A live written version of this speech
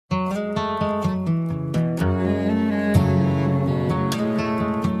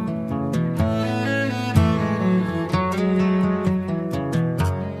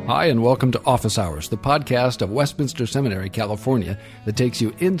Hi, and welcome to Office Hours, the podcast of Westminster Seminary, California, that takes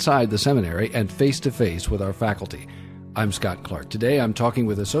you inside the seminary and face-to-face with our faculty. I'm Scott Clark. Today I'm talking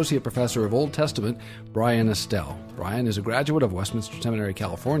with Associate Professor of Old Testament, Brian Estelle. Brian is a graduate of Westminster Seminary,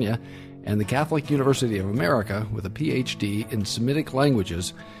 California, and the Catholic University of America with a PhD in Semitic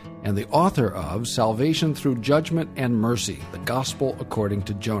languages, and the author of Salvation Through Judgment and Mercy, The Gospel According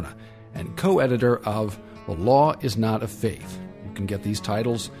to Jonah, and co-editor of The Law is Not of Faith. You can get these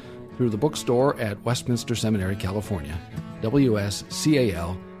titles through the bookstore at Westminster Seminary, California,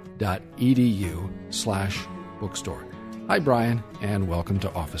 wscal.edu/bookstore. Hi, Brian, and welcome to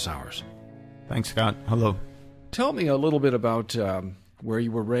Office Hours. Thanks, Scott. Hello. Tell me a little bit about where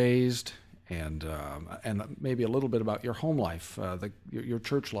you were raised, and maybe a little bit about your home life, your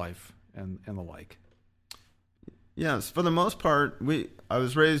church life, and the like. Yes, for the most part, I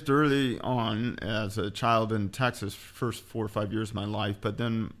was raised early on as a child in Texas, first 4 or 5 years of my life, but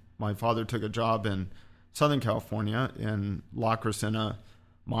then my father took a job in Southern California in La Crescenta,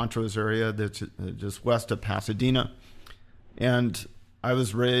 Montrose area, that's just west of Pasadena. And I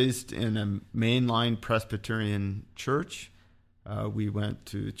was raised in a mainline Presbyterian church. We went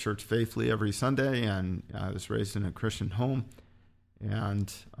to church faithfully every Sunday, and I was raised in a Christian home.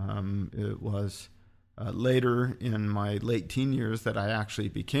 And it was later in my late teen years that I actually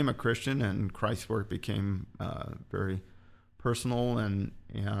became a Christian, and Christ's work became very personal, and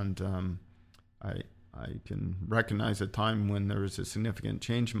I can recognize a time when there was a significant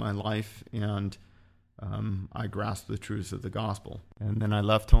change in my life, and I grasped the truths of the gospel. And then I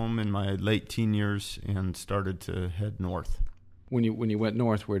left home in my late teen years and started to head north. When you went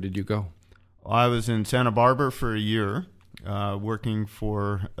north, where did you go? I was in Santa Barbara for a year, working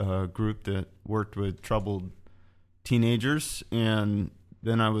for a group that worked with troubled teenagers, and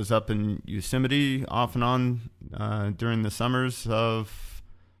then I was up in Yosemite off and on during the summers of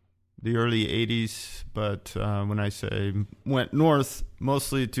the early 80s, but when I say went north,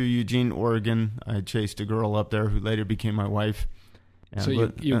 mostly to Eugene, Oregon. I chased a girl up there who later became my wife. And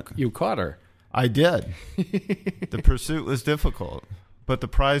so you caught her? I did. The pursuit was difficult, but the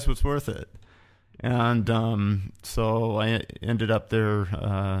prize was worth it. And so I ended up there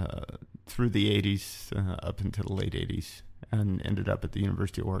through the 80s, up until the late 80s, and ended up at the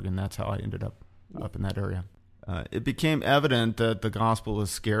University of Oregon. That's how I ended up in that area. It became evident that the gospel was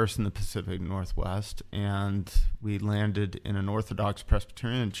scarce in the Pacific Northwest, and we landed in an Orthodox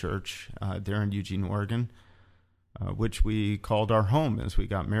Presbyterian church there in Eugene, Oregon, which we called our home as we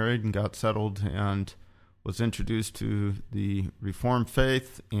got married and got settled, and was introduced to the Reformed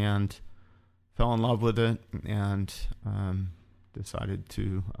faith and fell in love with it, and decided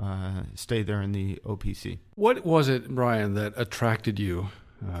to stay there in the OPC. What was it, Brian, that attracted you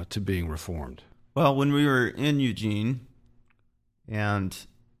to being Reformed? Well, when we were in Eugene, and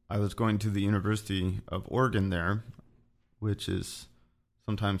I was going to the University of Oregon there, which is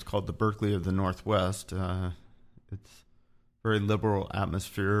sometimes called the Berkeley of the Northwest. It's very liberal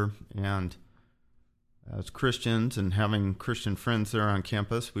atmosphere, and as Christians and having Christian friends there on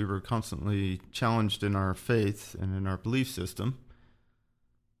campus, we were constantly challenged in our faith and in our belief system.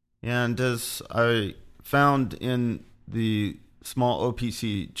 And as I found in the small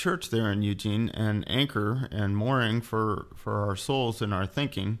OPC church there in Eugene an anchor and mooring for our souls and our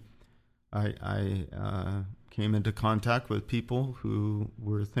thinking, I came into contact with people who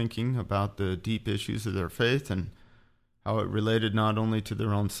were thinking about the deep issues of their faith and how it related not only to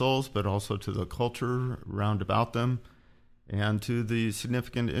their own souls, but also to the culture round about them and to the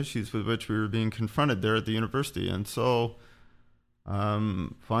significant issues with which we were being confronted there at the university. And so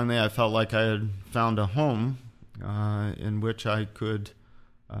finally I felt like I had found a home in which I could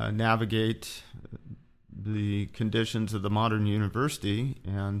navigate the conditions of the modern university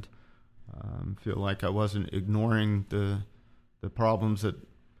and feel like I wasn't ignoring the problems that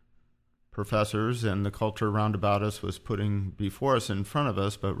professors and the culture around about us was putting before us in front of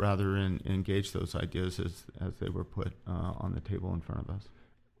us, but rather engage those ideas as they were put on the table in front of us.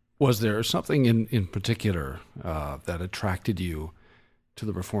 Was there something in particular that attracted you to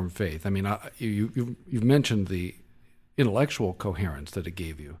the Reformed faith? I mean, you've mentioned the intellectual coherence that it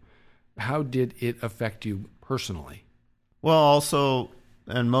gave you. How did it affect you personally? Well, also,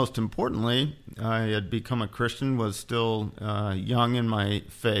 and most importantly, I had become a Christian, was still young in my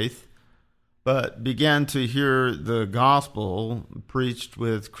faith, but began to hear the gospel preached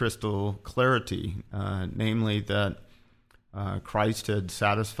with crystal clarity, namely that Christ had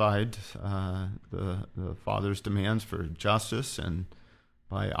satisfied the Father's demands for justice, and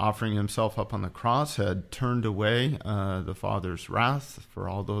by offering himself up on the cross had turned away the Father's wrath for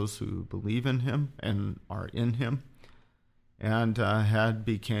all those who believe in him and are in him. and had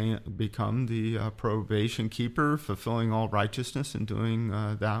become the probation keeper, fulfilling all righteousness and doing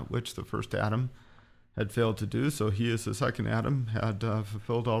that which the first Adam had failed to do. So he, as the second Adam, had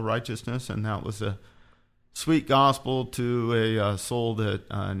fulfilled all righteousness, and that was a sweet gospel to a soul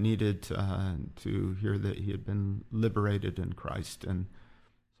that needed to hear that he had been liberated in Christ. And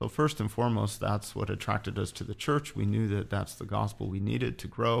so first and foremost, that's what attracted us to the church. We knew that that's the gospel we needed to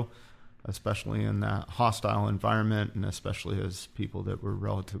grow, especially in that hostile environment, and especially as people that were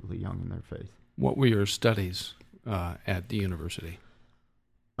relatively young in their faith. What were your studies at the university?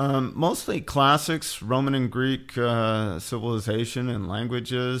 Mostly classics, Roman and Greek civilization and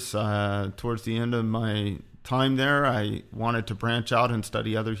languages. Towards the end of my time there, I wanted to branch out and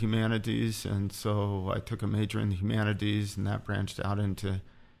study other humanities, and so I took a major in the humanities, and that branched out into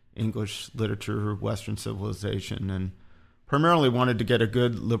English literature, Western civilization, and primarily wanted to get a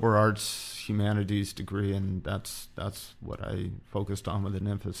good liberal arts humanities degree, and that's what I focused on with an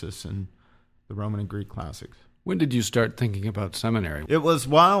emphasis in the Roman and Greek classics. When did you start thinking about seminary? It was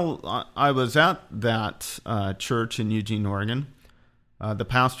while I was at that church in Eugene, Oregon. The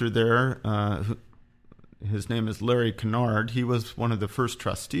pastor there, his name is Larry Kennard. He was one of the first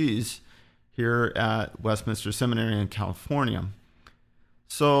trustees here at Westminster Seminary in California.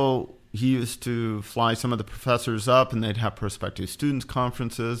 So he used to fly some of the professors up, and they'd have prospective students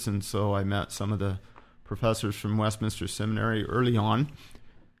conferences, and so I met some of the professors from Westminster Seminary early on.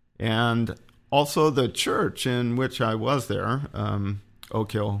 And also the church in which I was there,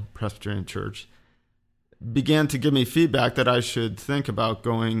 Oak Hill Presbyterian Church, began to give me feedback that I should think about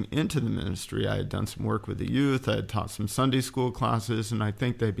going into the ministry. I had done some work with the youth, I had taught some Sunday school classes, and I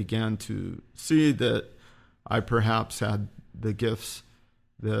think they began to see that I perhaps had the gifts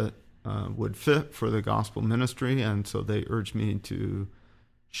that would fit for the gospel ministry, and so they urged me to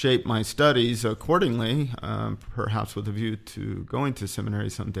shape my studies accordingly, perhaps with a view to going to seminary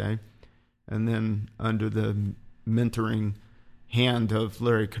someday. And then under the mentoring hand of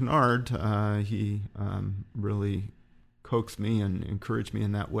Larry Kennard, he really coaxed me and encouraged me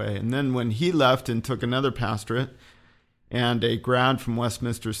in that way. And then when he left and took another pastorate, and a grad from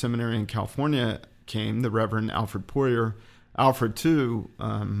Westminster Seminary in California came, the Reverend Alfred Poirier, Alfred, too,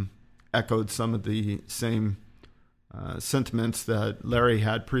 echoed some of the same sentiments that Larry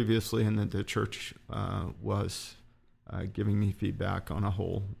had previously, and that the church was giving me feedback on a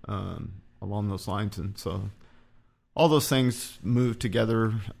whole along those lines. And so all those things moved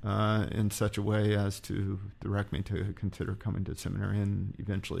together in such a way as to direct me to consider coming to seminary, and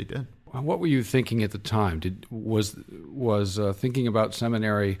eventually did. What were you thinking at the time? Was thinking about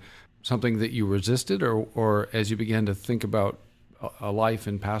seminary something that you resisted, or as you began to think about a life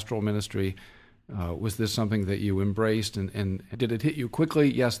in pastoral ministry, was this something that you embraced, and did it hit you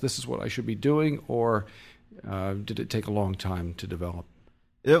quickly, yes, this is what I should be doing, or did it take a long time to develop?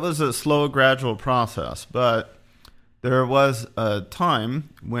 It was a slow, gradual process, but there was a time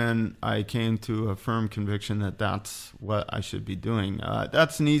when I came to a firm conviction that that's what I should be doing.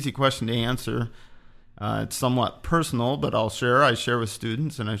 That's an easy question to answer. It's somewhat personal, but I'll share. I share with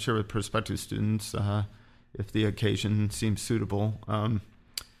students, and I share with prospective students if the occasion seems suitable.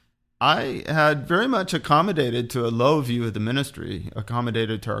 I had very much accommodated to a low view of the ministry,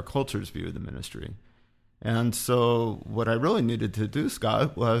 accommodated to our culture's view of the ministry. And so what I really needed to do,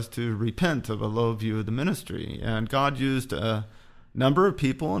 Scott, was to repent of a low view of the ministry. And God used a number of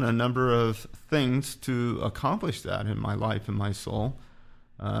people and a number of things to accomplish that in my life and my soul.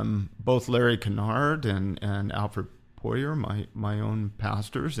 Both Larry Kennard and Alfred Poirier, my own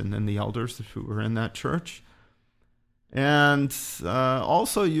pastors, and then the elders who were in that church. And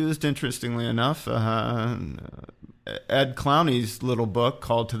also used, interestingly enough, Ed Clowney's little book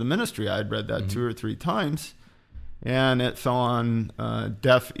called To the Ministry. I had read that 2 or 3 times, and it fell on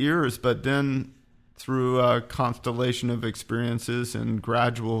deaf ears. But then through a constellation of experiences and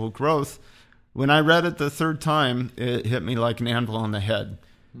gradual growth, when I read it the 3rd time, it hit me like an anvil on the head.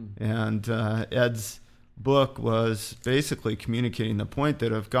 And Ed's book was basically communicating the point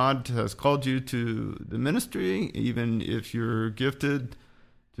that if God has called you to the ministry, even if you're gifted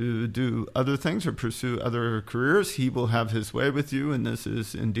to do other things or pursue other careers, he will have his way with you, and this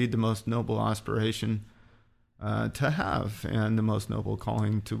is indeed the most noble aspiration to have, and the most noble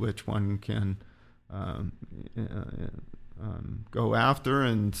calling to which one can go after.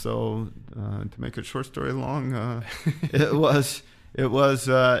 And so to make a short story long, it was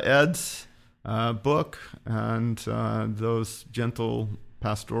Ed's book and those gentle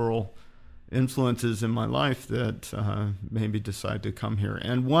pastoral influences in my life that made me decide to come here.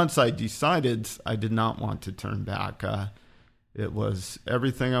 And once I decided, I did not want to turn back. It was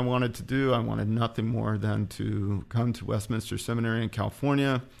everything I wanted to do. I wanted nothing more than to come to Westminster Seminary in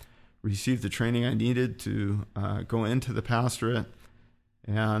California, receive the training I needed to go into the pastorate.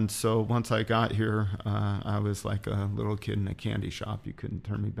 And so once I got here, I was like a little kid in a candy shop. You couldn't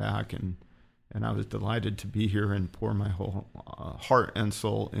turn me back. And I was delighted to be here and pour my whole heart and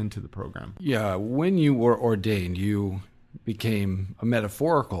soul into the program. Yeah, when you were ordained, you became a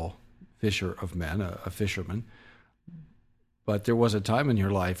metaphorical fisher of men, a fisherman. But there was a time in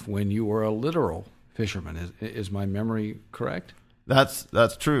your life when you were a literal fisherman. Is my memory correct?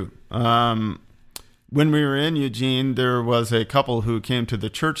 That's true. When we were in Eugene, there was a couple who came to the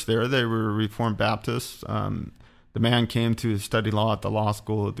church there. They were Reformed Baptists. The man came to study law at the law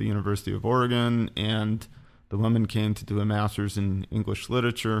school at the University of Oregon, and the woman came to do a master's in English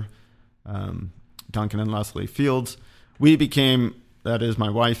literature, Duncan and Leslie Fields. We became, that is my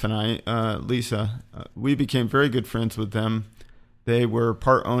wife and I, Lisa, we became very good friends with them. They were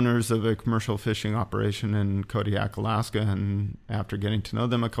part owners of a commercial fishing operation in Kodiak, Alaska, and after getting to know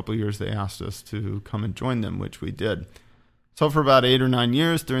them a couple of years, they asked us to come and join them, which we did. So for about 8 or 9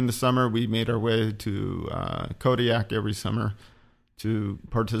 years during the summer, we made our way to Kodiak every summer to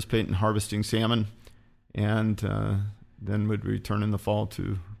participate in harvesting salmon, and then would return in the fall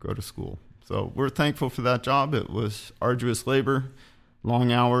to go to school. So we're thankful for that job. It was arduous labor,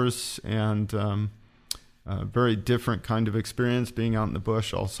 long hours, and a very different kind of experience being out in the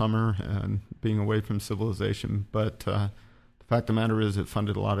bush all summer and being away from civilization. But the fact of the matter is it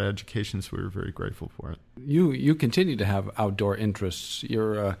funded a lot of education, so we were very grateful for it. You continue to have outdoor interests.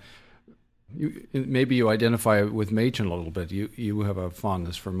 Maybe you identify with Machen a little bit. You have a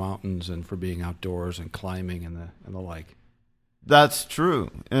fondness for mountains and for being outdoors and climbing and the like. That's true.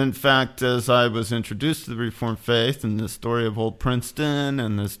 In fact, as I was introduced to the Reformed faith and the story of Old Princeton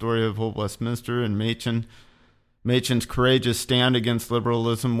and the story of Old Westminster and Machen's courageous stand against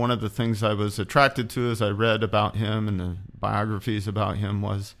liberalism, one of the things I was attracted to as I read about him and the biographies about him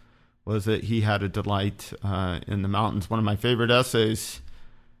was that he had a delight in the mountains. One of my favorite essays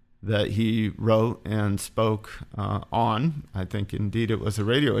that he wrote and spoke on, I think indeed it was a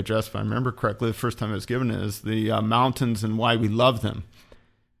radio address, if I remember correctly, the first time it was given, is the mountains and why we love them.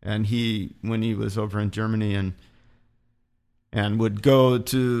 And when he was over in Germany and would go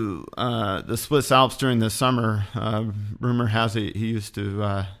to the Swiss Alps during the summer, rumor has it he used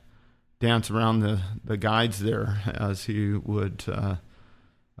to dance around the guides there as he would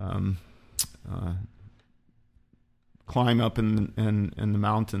climb up in the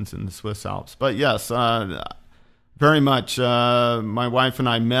mountains in the Swiss Alps. But yes, very much. My wife and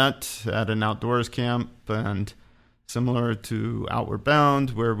I met at an outdoors camp, and similar to Outward Bound,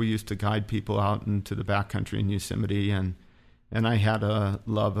 where we used to guide people out into the backcountry in Yosemite, and I had a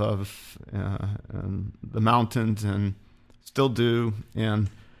love of the mountains and still do, and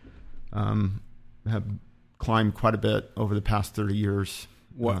have climbed quite a bit over the past 30 years.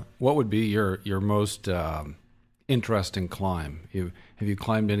 What would be your most interesting climb? Have you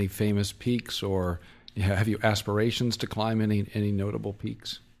climbed any famous peaks, or have you aspirations to climb any notable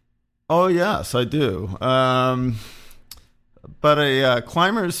peaks? Oh yes, I do. But a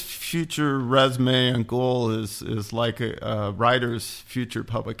climber's future resume and goal is like a writer's future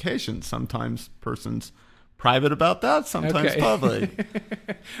publication. Sometimes person's private about that, sometimes public.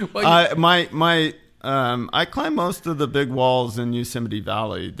 Well, I climbed most of the big walls in Yosemite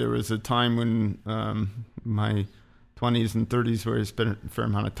Valley. There was a time when my 20s and 30s where I spent a fair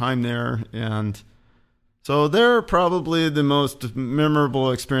amount of time there, and so there probably the most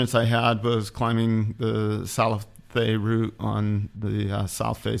memorable experience I had was climbing the Salathé route on the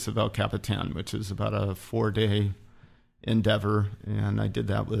south face of El Capitan, which is about a 4-day endeavor, and I did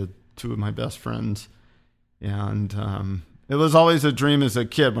that with 2 of my best friends. And it was always a dream as a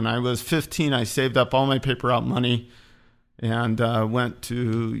kid. When I was 15, I saved up all my paper route money and went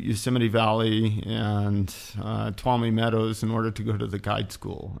to Yosemite Valley and Tuolumne Meadows in order to go to the guide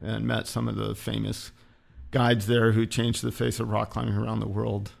school, and met some of the famous guides there who changed the face of rock climbing around the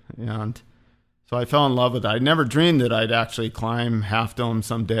world. And so I fell in love with it. I never dreamed that I'd actually climb Half Dome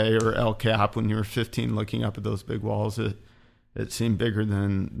someday or El Cap. When you were 15 looking up at those big walls, it seemed bigger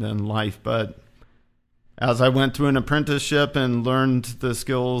than life. But as I went through an apprenticeship and learned the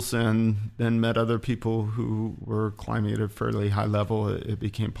skills and then met other people who were climbing at a fairly high level, it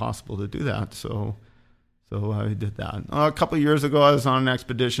became possible to do that. So I did that. A couple of years ago, I was on an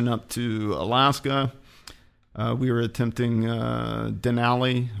expedition up to Alaska. We were attempting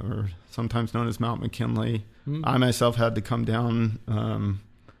Denali, or sometimes known as Mount McKinley. I myself had to come down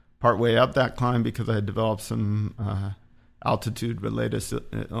partway up that climb because I had developed some altitude-related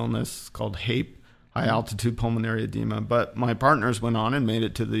illness called HAPE, high altitude pulmonary edema. But my partners went on and made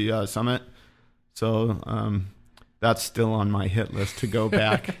it to the summit. So that's still on my hit list to go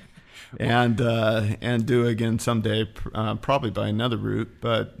back and do again someday, probably by another route,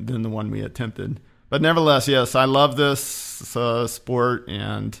 but than the one we attempted. But nevertheless, yes, I love this sport,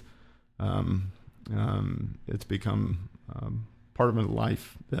 and it's become part of my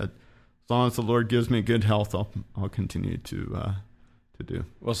life that as long as the Lord gives me good health, I'll continue to do.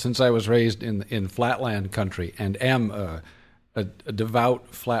 Well, since I was raised in flatland country and am a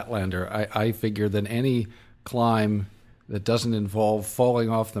devout flatlander, I figure that any climb that doesn't involve falling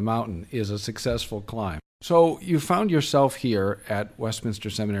off the mountain is a successful climb. So you found yourself here at Westminster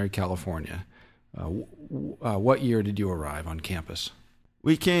Seminary, California. What year did you arrive on campus?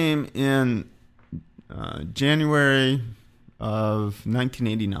 We came in January of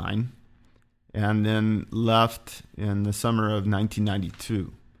 1989 and then left in the summer of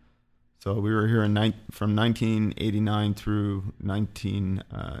 1992. So we were here from 1989 through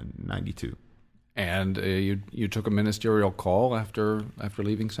 1992. And you took a ministerial call after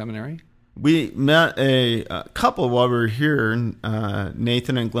leaving seminary? We met a couple while we were here,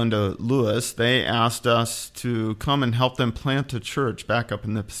 Nathan and Glenda Lewis. They asked us to come and help them plant a church back up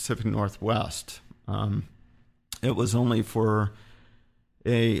in the Pacific Northwest. It was only for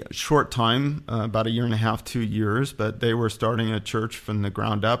a short time, about 1.5 to 2 years, but they were starting a church from the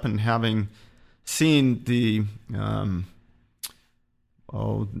ground up, and having seen the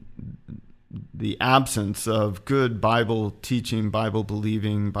absence of good Bible teaching, Bible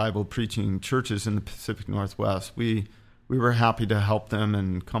believing, Bible preaching churches in the Pacific Northwest, we were happy to help them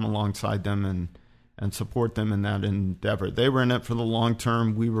and come alongside them and support them in that endeavor. They were in it for the long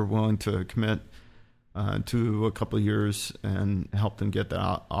term. We were willing to commit to a couple of years and help them get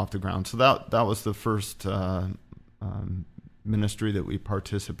that off the ground. So that was the first ministry that we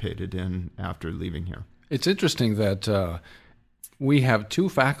participated in after leaving here. It's interesting that we have two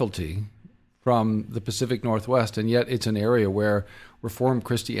faculty from the Pacific Northwest, and yet it's an area where Reformed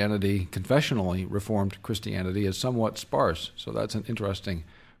Christianity, confessionally Reformed Christianity, is somewhat sparse. So that's an interesting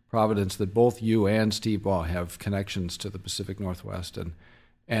providence that both you and Steve Baugh have connections to the Pacific Northwest.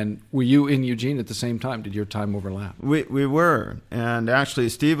 And were you in Eugene at the same time? Did your time overlap? We were. And actually,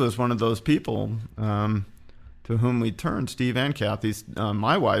 Steve was one of those people to whom we turned, Steve and Kathy.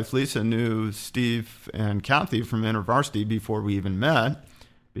 My wife, Lisa, knew Steve and Kathy from InterVarsity before we even met,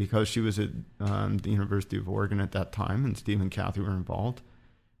 because she was at the University of Oregon at that time, and Steve and Kathy were involved.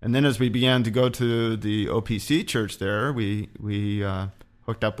 And then as we began to go to the OPC church there, we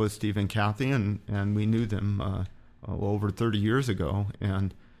hooked up with Steve and Kathy, and we knew them over 30 years ago.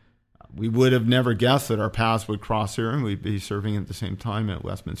 And we would have never guessed that our paths would cross here, and we'd be serving at the same time at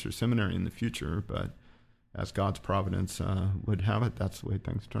Westminster Seminary in the future. But as God's providence would have it, that's the way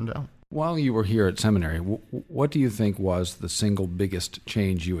things turned out. While you were here at seminary, what do you think was the single biggest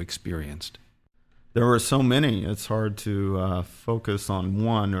change you experienced? There were so many. It's hard to focus on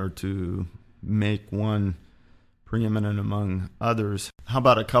one or to make one preeminent among others. How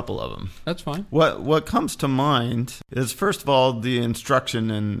about a couple of them? That's fine. What comes to mind is, first of all, the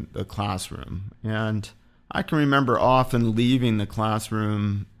instruction in the classroom. And I can remember often leaving the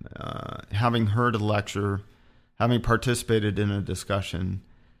classroom, having heard a lecture, having participated in a discussion,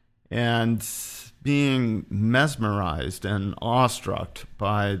 and being mesmerized and awestruck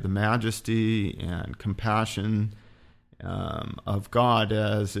by the majesty and compassion of God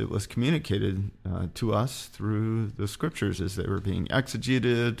as it was communicated to us through the scriptures as they were being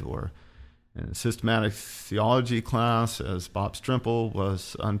exegeted, or in a systematic theology class as Bob Strimple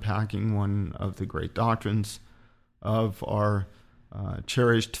was unpacking one of the great doctrines of our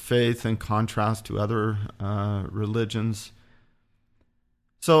cherished faith in contrast to other religions.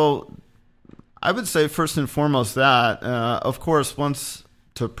 So I would say first and foremost that, of course, once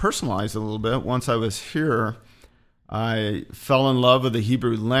to personalize a little bit, once I was here, I fell in love with the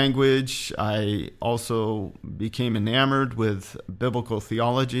Hebrew language. I also became enamored with biblical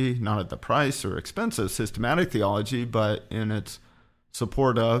theology, not at the price or expense of systematic theology, but in its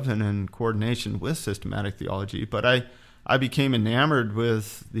support of and in coordination with systematic theology. But I became enamored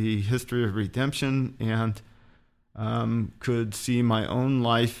with the history of redemption and could see my own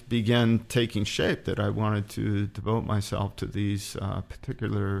life begin taking shape, that I wanted to devote myself to these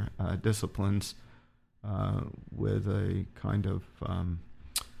particular disciplines with a kind of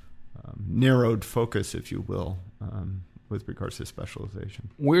narrowed focus, if you will, with regards to specialization.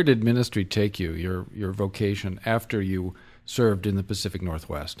 Where did ministry take you, your vocation, after you served in the Pacific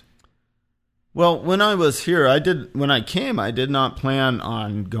Northwest? Well, when I was here, when I came, I did not plan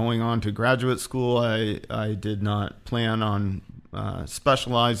on going on to graduate school. I did not plan on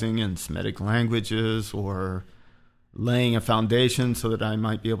specializing in Semitic languages or laying a foundation so that I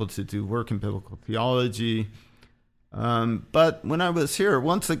might be able to do work in biblical theology. But when I was here,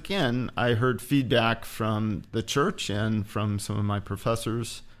 once again, I heard feedback from the church and from some of my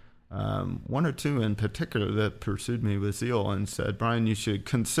professors, one or two in particular that pursued me with zeal and said, Brian, you should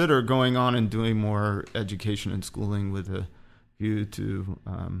consider going on and doing more education and schooling with a view to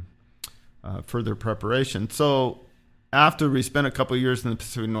further preparation. So after we spent a couple of years in the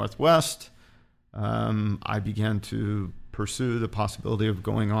Pacific Northwest, I began to pursue the possibility of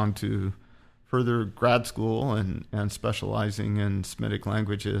going on to further grad school and specializing in Semitic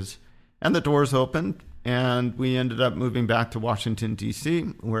languages. And the doors opened, and we ended up moving back to Washington, D.C.,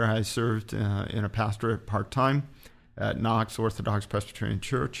 where I served in a pastorate part-time at Knox Orthodox Presbyterian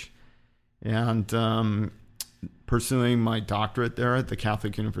Church, and pursuing my doctorate there at the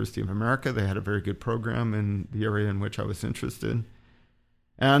Catholic University of America. They had a very good program in the area in which I was interested.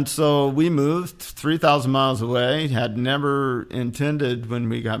 And so we moved 3,000 miles away, had never intended when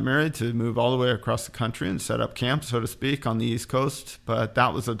we got married to move all the way across the country and set up camp, so to speak, on the East Coast. But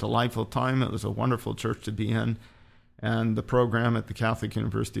that was a delightful time. It was a wonderful church to be in. And the program at the Catholic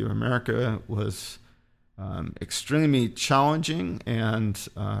University of America was extremely challenging and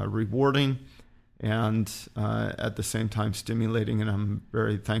rewarding, and at the same time stimulating. And I'm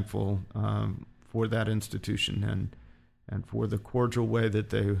very thankful for that institution and for the cordial way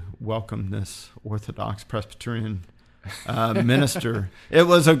that they welcomed this Orthodox Presbyterian minister. It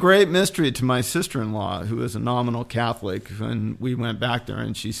was a great mystery to my sister-in-law, who is a nominal Catholic, when we went back there,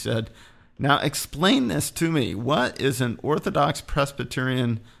 and she said, now explain this to me. What is an Orthodox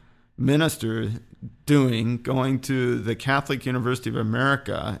Presbyterian minister doing going to the Catholic University of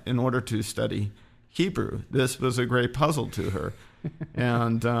America in order to study Hebrew? This was a great puzzle to her.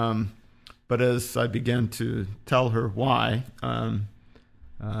 And but as I began to tell her why,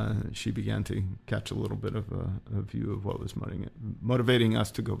 she began to catch a little bit of a view of what was motivating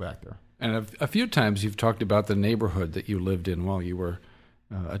us to go back there. And a few times you've talked about the neighborhood that you lived in while you were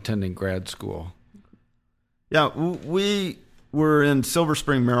attending grad school. Yeah, we were in Silver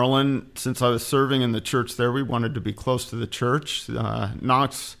Spring, Maryland. Since I was serving in the church there, we wanted to be close to the church.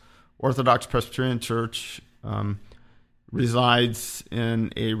 Knox Orthodox Presbyterian Church resides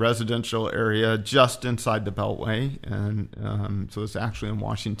in a residential area just inside the Beltway, and so it's actually in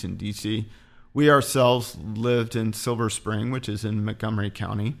Washington, D.C. We ourselves lived in Silver Spring, which is in Montgomery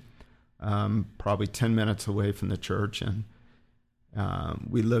County, probably 10 minutes away from the church, and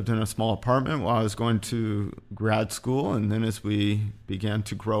we lived in a small apartment while I was going to grad school, and then as we began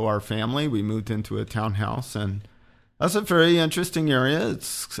to grow our family, we moved into a townhouse, and that's a very interesting area.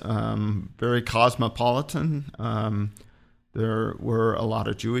 It's very cosmopolitan. There were a lot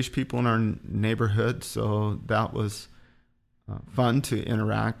of Jewish people in our neighborhood, so that was fun to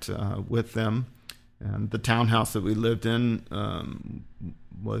interact with them. And the townhouse that we lived in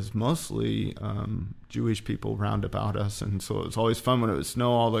was mostly Jewish people round about us, and so it was always fun when it would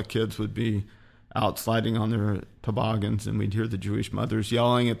snow. All the kids would be out sliding on their toboggans, and we'd hear the Jewish mothers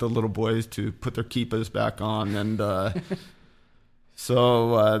yelling at the little boys to put their kippahs back on, and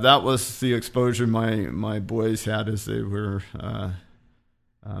so that was the exposure my boys had as they were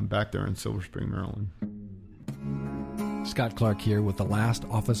back there in Silver Spring, Maryland. Scott Clark here with the last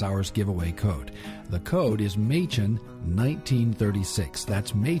Office Hours giveaway code. The code is Machen 1936.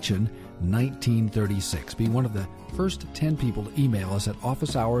 That's Machen 1936. Be one of the first 10 people to email us at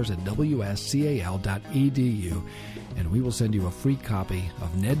officehours@wscal.edu, and we will send you a free copy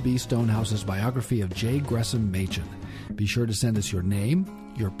of Ned B. Stonehouse's biography of J. Gresham Machen. Be sure to send us your name,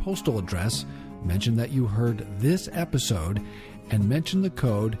 your postal address, mention that you heard this episode, and mention the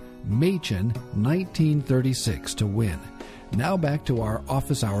code Machen 1936 to win. Now back to our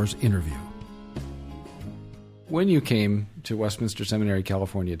Office Hours interview. When you came to Westminster Seminary,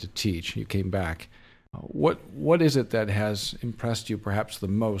 California to teach, you came back, what is it that has impressed you perhaps the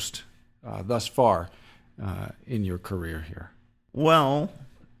most thus far in your career here? Well,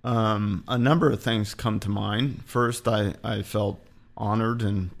 a number of things come to mind. First, I felt honored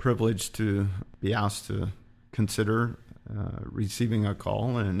and privileged to be asked to consider receiving a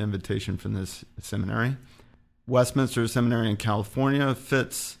call and an invitation from this seminary. Westminster Seminary in California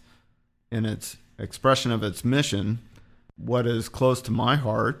fits in its expression of its mission what is close to my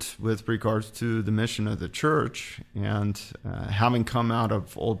heart with regards to the mission of the church. And having come out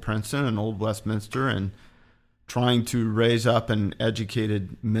of Old Princeton and Old Westminster and trying to raise up an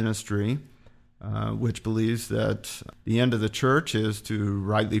educated ministry, which believes that the end of the church is to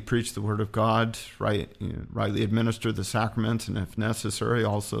rightly preach the Word of God, rightly administer the sacraments, and if necessary,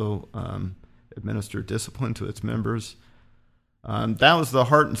 also administer discipline to its members. That was the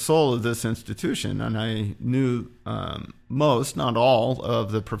heart and soul of this institution, and I knew most, not all,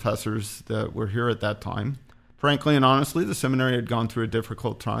 of the professors that were here at that time. Frankly and honestly, the seminary had gone through a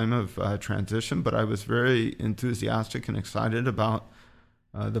difficult time of transition, but I was very enthusiastic and excited about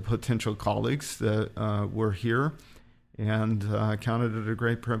the potential colleagues that were here, and counted it a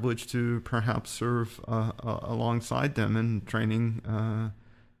great privilege to perhaps serve alongside them in training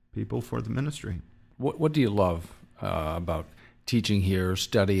people for the ministry. What do you love about teaching here,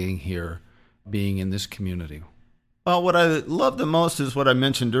 studying here, being in this community? Well, what I love the most is what I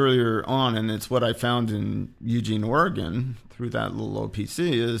mentioned earlier on, and it's what I found in Eugene, Oregon, through that little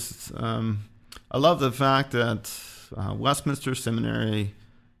OPC, is I love the fact that Westminster Seminary,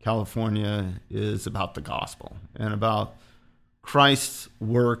 California, is about the gospel and about Christ's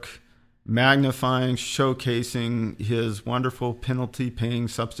work, magnifying, showcasing his wonderful penalty-paying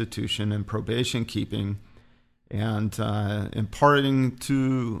substitution and probation-keeping, and imparting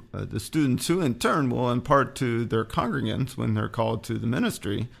to the students, who in turn will impart to their congregants when they're called to the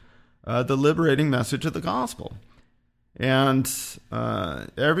ministry, the liberating message of the gospel. And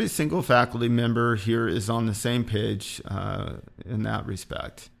every single faculty member here is on the same page in that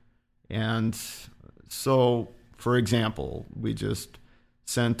respect. And so, for example, we just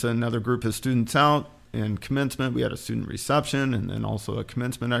sent another group of students out in commencement. We had a student reception and then also a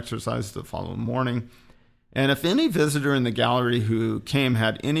commencement exercise the following morning. And if any visitor in the gallery who came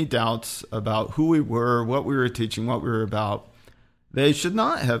had any doubts about who we were, what we were teaching, what we were about, they should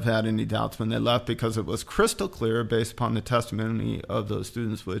not have had any doubts when they left, because it was crystal clear based upon the testimony of those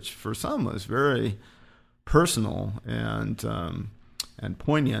students, which for some was very personal and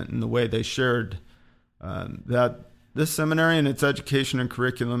poignant in the way they shared that this seminary and its education and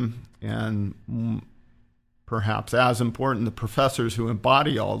curriculum, and perhaps as important, the professors who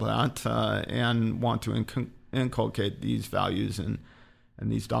embody all that and want to inculcate these values and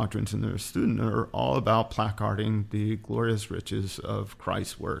these doctrines in their student, are all about placarding the glorious riches of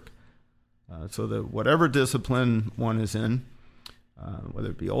Christ's work. So that whatever discipline one is in,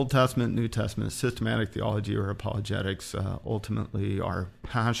 whether it be Old Testament, New Testament, systematic theology, or apologetics, ultimately our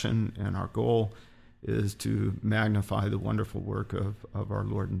passion and our goal is to magnify the wonderful work of our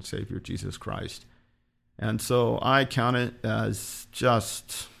Lord and Savior, Jesus Christ. And so I count it as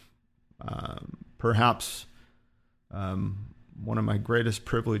just perhaps one of my greatest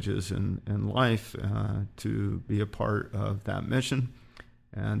privileges in life to be a part of that mission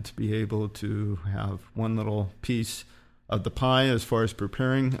and to be able to have one little piece of the pie as far as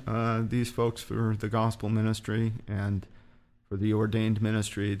preparing these folks for the gospel ministry and for the ordained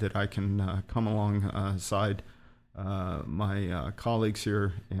ministry, that I can come alongside my colleagues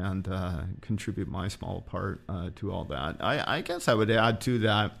here and contribute my small part to all that. I guess I would add to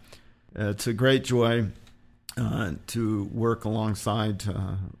that, it's a great joy to work alongside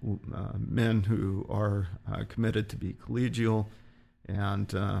men who are committed to be collegial,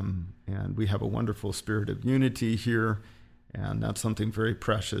 and we have a wonderful spirit of unity here, and that's something very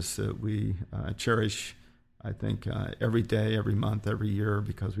precious that we cherish, I think, every day, every month, every year,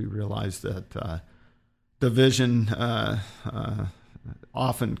 because we realize that division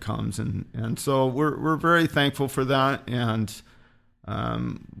often comes, and so we're very thankful for that, and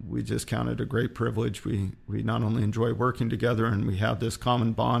we just count it a great privilege. We not only enjoy working together, and we have this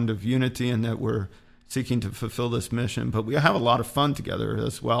common bond of unity, and that we're seeking to fulfill this mission, but we have a lot of fun together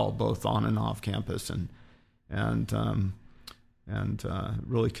as well, both on and off campus, and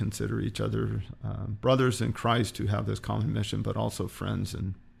really consider each other brothers in Christ who have this common mission, but also friends,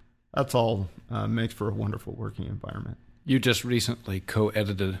 and that's all makes for a wonderful working environment. You just recently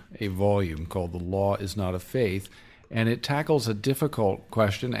co-edited a volume called The Law is Not of Faith, and it tackles a difficult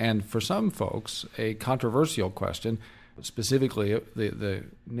question, and for some folks, a controversial question, specifically the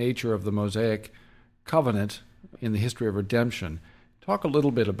nature of the Mosaic covenant in the history of redemption. Talk a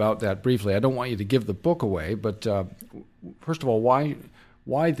little bit about that briefly. I don't want you to give the book away, but first of all,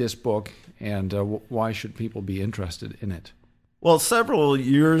 why this book, and why should people be interested in it? Well, several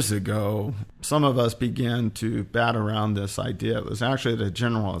years ago, some of us began to bat around this idea. It was actually at a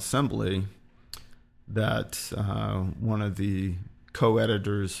General Assembly that one of the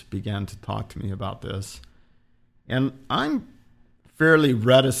co-editors began to talk to me about this. And I'm fairly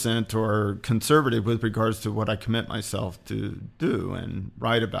reticent or conservative with regards to what I commit myself to do and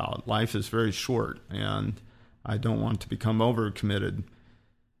write about. Life is very short, and I don't want to become overcommitted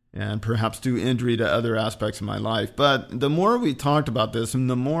and perhaps do injury to other aspects of my life. But the more we talked about this, and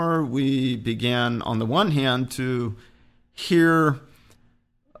the more we began, on the one hand, to hear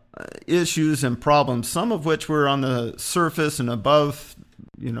issues and problems, some of which were on the surface and above,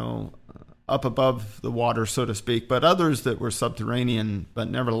 up above the water, so to speak, but others that were subterranean, but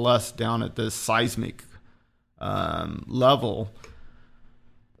nevertheless down at this seismic level,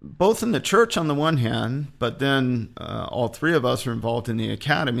 both in the church on the one hand, but then all three of us are involved in the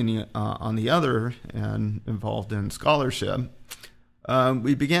academy on the other and involved in scholarship.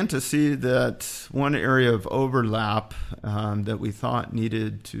 We began to see that one area of overlap that we thought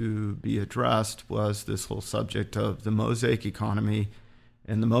needed to be addressed was this whole subject of the Mosaic economy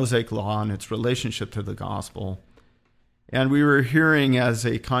and the Mosaic law and its relationship to the gospel. And we were hearing as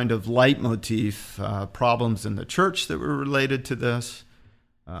a kind of leitmotif problems in the church that were related to this,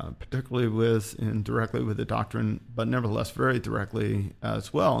 particularly indirectly with the doctrine, but nevertheless very directly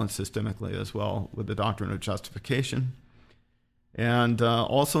as well and systemically as well with the doctrine of justification. And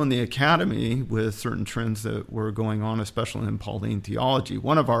also in the academy with certain trends that were going on, especially in Pauline theology.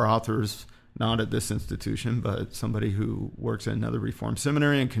 One of our authors, not at this institution, but somebody who works at another Reformed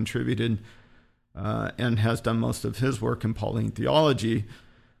seminary and contributed and has done most of his work in Pauline theology,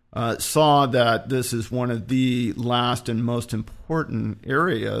 saw that this is one of the last and most important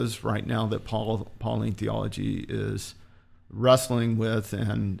areas right now that Pauline theology is wrestling with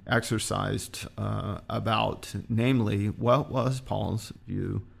and exercised about, namely, what was Paul's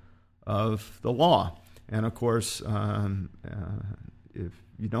view of the law? And of course, if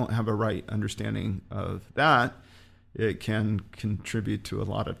you don't have a right understanding of that, it can contribute to a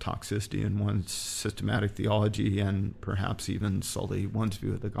lot of toxicity in one's systematic theology and perhaps even sully one's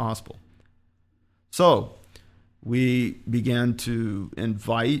view of the gospel. So we began to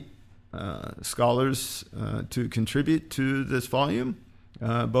invite scholars to contribute to this volume,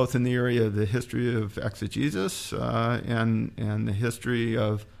 both in the area of the history of exegesis and the history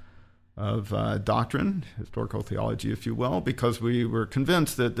of doctrine, historical theology, if you will, because we were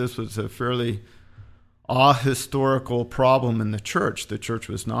convinced that this was a fairly ahistorical problem in the church. The church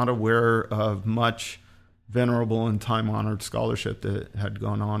was not aware of much venerable and time-honored scholarship that had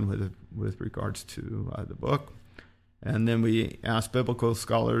gone on with regards to the book. And then we asked biblical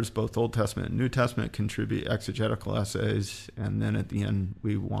scholars, both Old Testament and New Testament, contribute exegetical essays. And then at the end,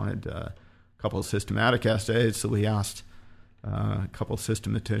 we wanted a couple of systematic essays, so we asked a couple of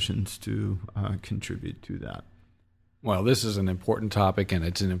systematicians to contribute to that. Well, this is an important topic, and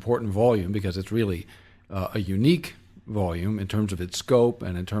it's an important volume because it's really a unique volume in terms of its scope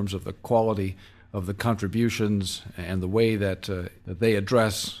and in terms of the quality of the contributions and the way that they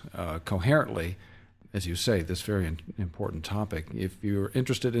address coherently, as you say, this very important topic. If you're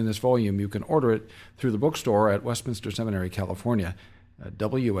interested in this volume, you can order it through the bookstore at Westminster Seminary, California,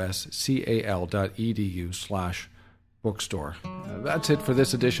 wscal.edu/bookstore. That's it for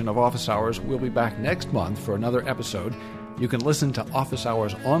this edition of Office Hours. We'll be back next month for another episode. You can listen to Office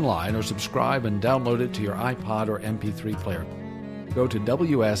Hours online or subscribe and download it to your iPod or MP3 player. Go to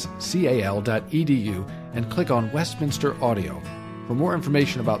wscal.edu and click on Westminster Audio. For more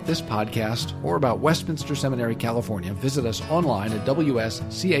information about this podcast or about Westminster Seminary, California, visit us online at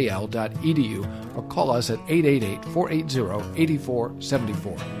wscal.edu or call us at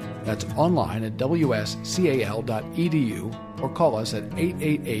 888-480-8474. That's online at wscal.edu or call us at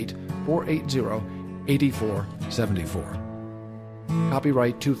 888-480-8474.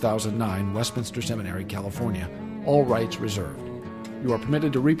 Copyright 2009, Westminster Seminary, California. All rights reserved. You are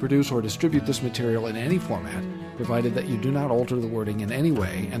permitted to reproduce or distribute this material in any format, provided that you do not alter the wording in any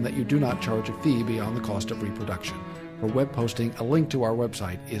way and that you do not charge a fee beyond the cost of reproduction. For web posting, a link to our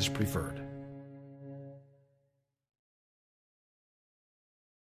website is preferred.